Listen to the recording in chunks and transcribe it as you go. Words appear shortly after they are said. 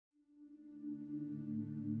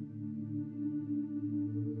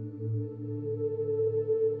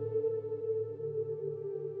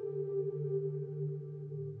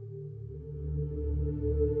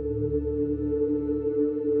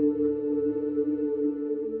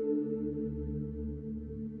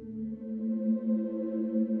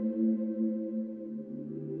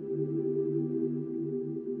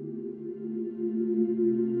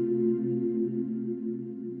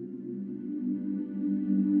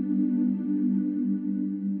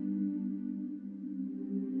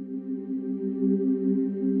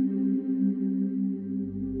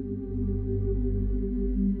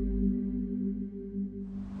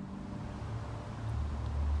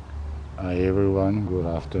everyone, good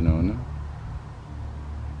afternoon.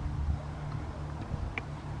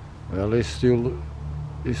 Well, it's 9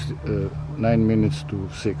 minutes to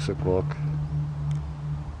 6 o'clock.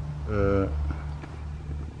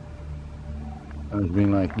 It's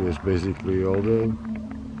been like this basically all day.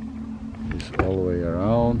 It's all the way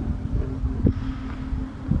around.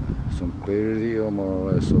 Some clarity more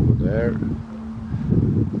or less over there,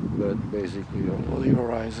 but basically all the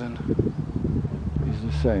horizon is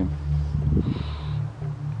the same.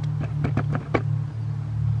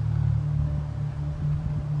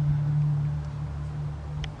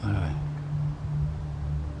 Alright,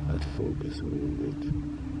 let's focus a little bit.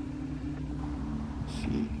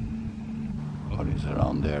 See what is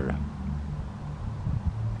around there.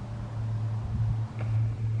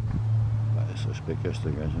 Só espero que esta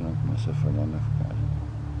gaja não comece a falhar na focagem.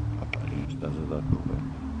 Opa, ali estás a dar problema.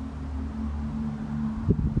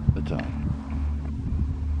 Então.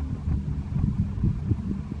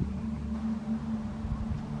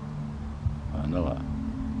 Anda lá.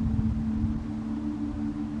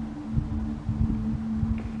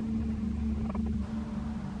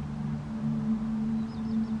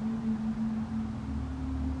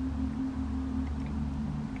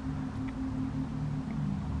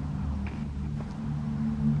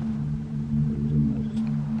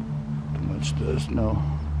 Does no,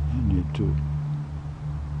 you need to.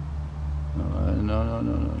 No.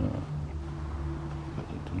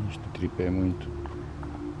 Este tripé é muito.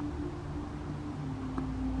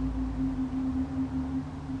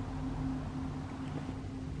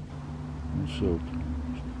 Muito solto.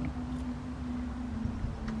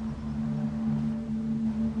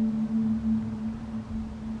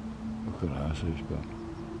 O caraças, pá.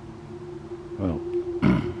 Well.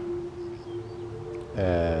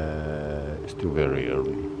 Still very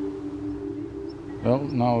early. Well,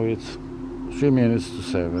 now it's 3 minutes to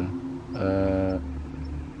 7.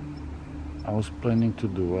 I was planning to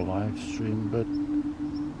do a live stream, but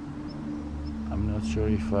I'm not sure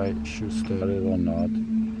if I should start it or not.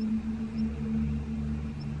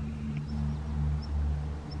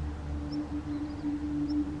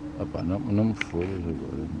 Opa, não me fodas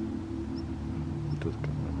agora. Tudo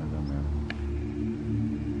câmera mais ou menos.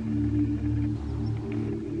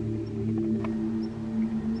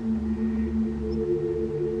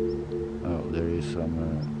 Some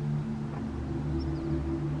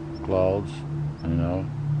clouds, you know,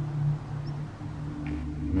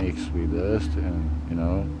 mixed with dust, and you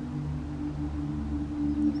know,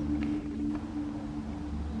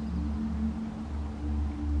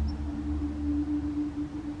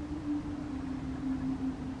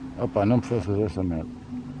 opa, não me foi fazer essa merda.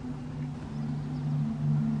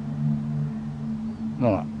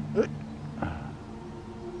 Não lá.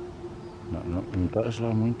 Não estás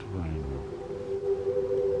lá muito bem.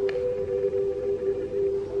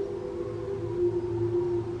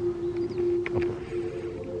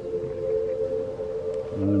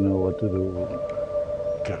 I don't know what to do.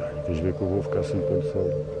 Caralho, queres ver que eu vou ficar sem pôr do sol?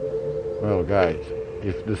 Well, guys,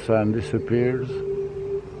 if the sun disappears,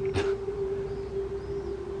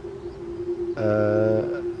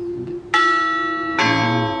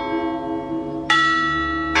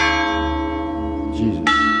 Jesus.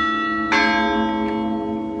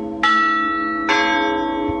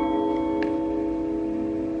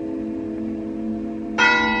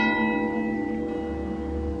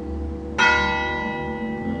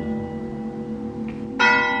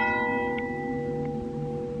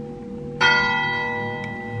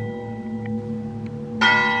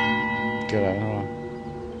 Caralho.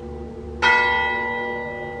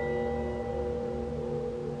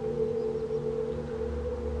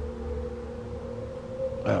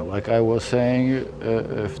 Well, like I was saying,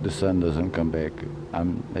 if the sun doesn't come back,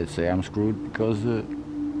 let's say I'm screwed because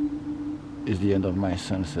it's the end of my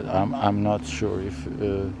sunset. I'm not sure if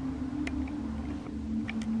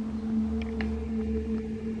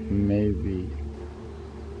maybe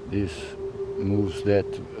this moves that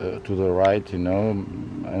to the right, you know.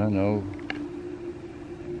 I don't know.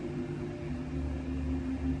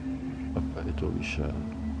 Opa, eu estou lixado.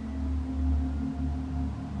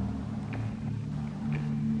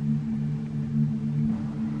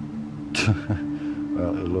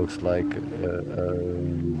 Well, it looks like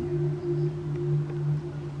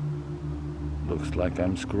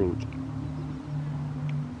I'm screwed.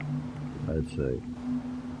 I'd say.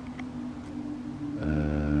 I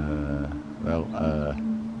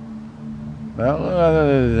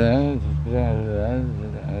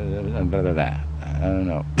don't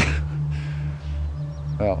know.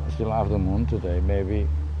 Well, I still have the moon today. Maybe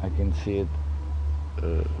I can see it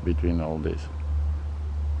between all this.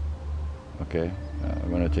 Okay,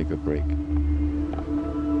 I'm gonna take a break.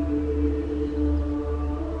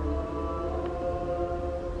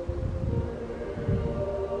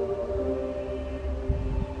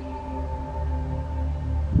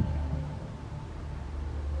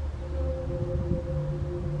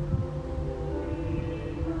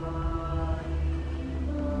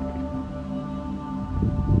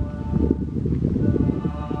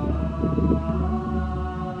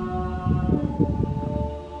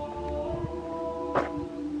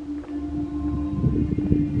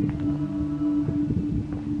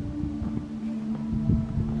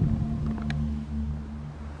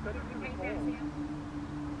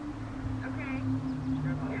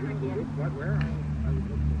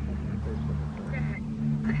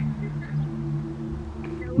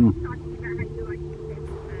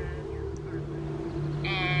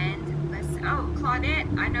 And let's, oh,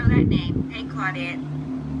 Claudette, I know that name. Hey, Claudette.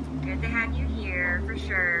 Good to have you here for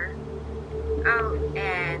sure. Oh,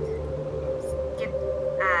 and skip,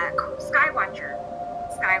 Skywatcher.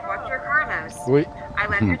 Skywatcher Carlos. Oui. I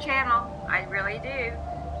love your channel. I really do. He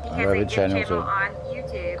I has love a the good channel channel too. on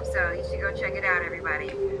YouTube, so you should go check it out, everybody.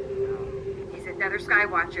 He's another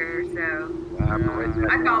Skywatcher, so I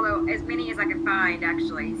follow as many as I can find,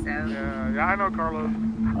 actually. So Yeah, I know Carlos.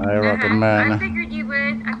 I I recommend. figured you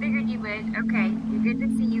would. I figured you would. Okay, good to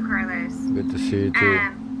see you, Carlos. Good to see you too.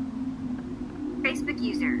 Facebook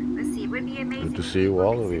user. Let's see. It would be amazing Good to if see you, people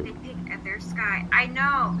all could of see you. the pic of their sky. I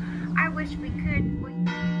know. I wish we could. We could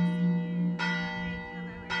see you. Okay, hello everybody.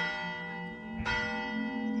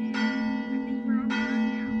 Hello to you back. And I think we're on time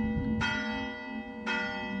now.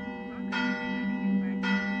 Welcome everybody. I'm glad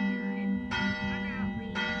you're all here. And how about we?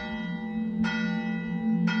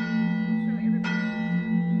 I'll show everybody the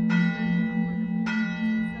rundown for the week.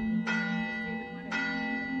 Some people are interested in what it actually looks like. But I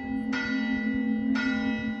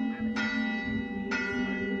was happy to start the first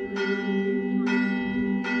weekend trying to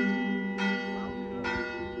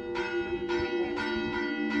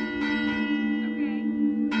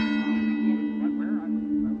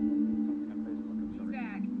do this. Hey, Betsy. Okay.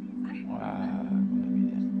 Yeah, I get it. He's back.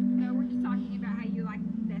 No, we're just talking about how you like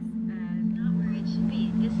this, not where it should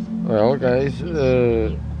be. This. Well, guys,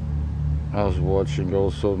 I was watching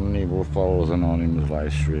also Neighbor Follows Anonymous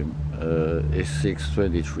live stream. It's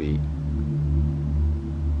 6:23.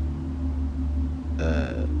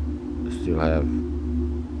 Still have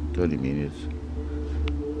 20 minutes,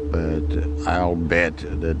 but I'll bet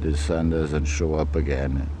that the sun doesn't show up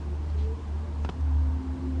again.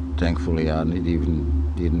 Thankfully, I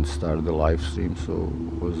didn't start the live stream, so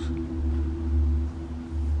it was.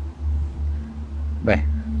 Bem,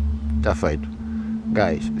 tá feito.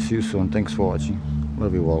 Guys, see you soon. Thanks for watching.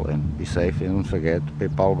 Love you all and be safe. And don't forget,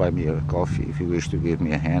 PayPal buy me a coffee if you wish to give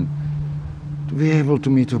me a hand to be able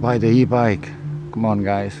to buy the e-bike. Come on,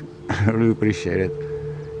 guys. I really appreciate it.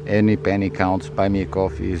 Any penny counts. Buy me a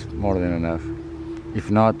coffee is more than enough.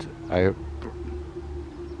 If not,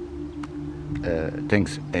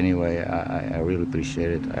 thanks anyway. I really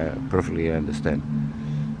appreciate it. I perfectly understand.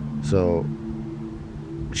 So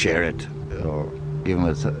share it or give them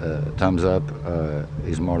a thumbs up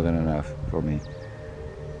is more than enough for me.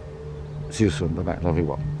 See you soon. Bye bye. Love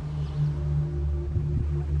you all.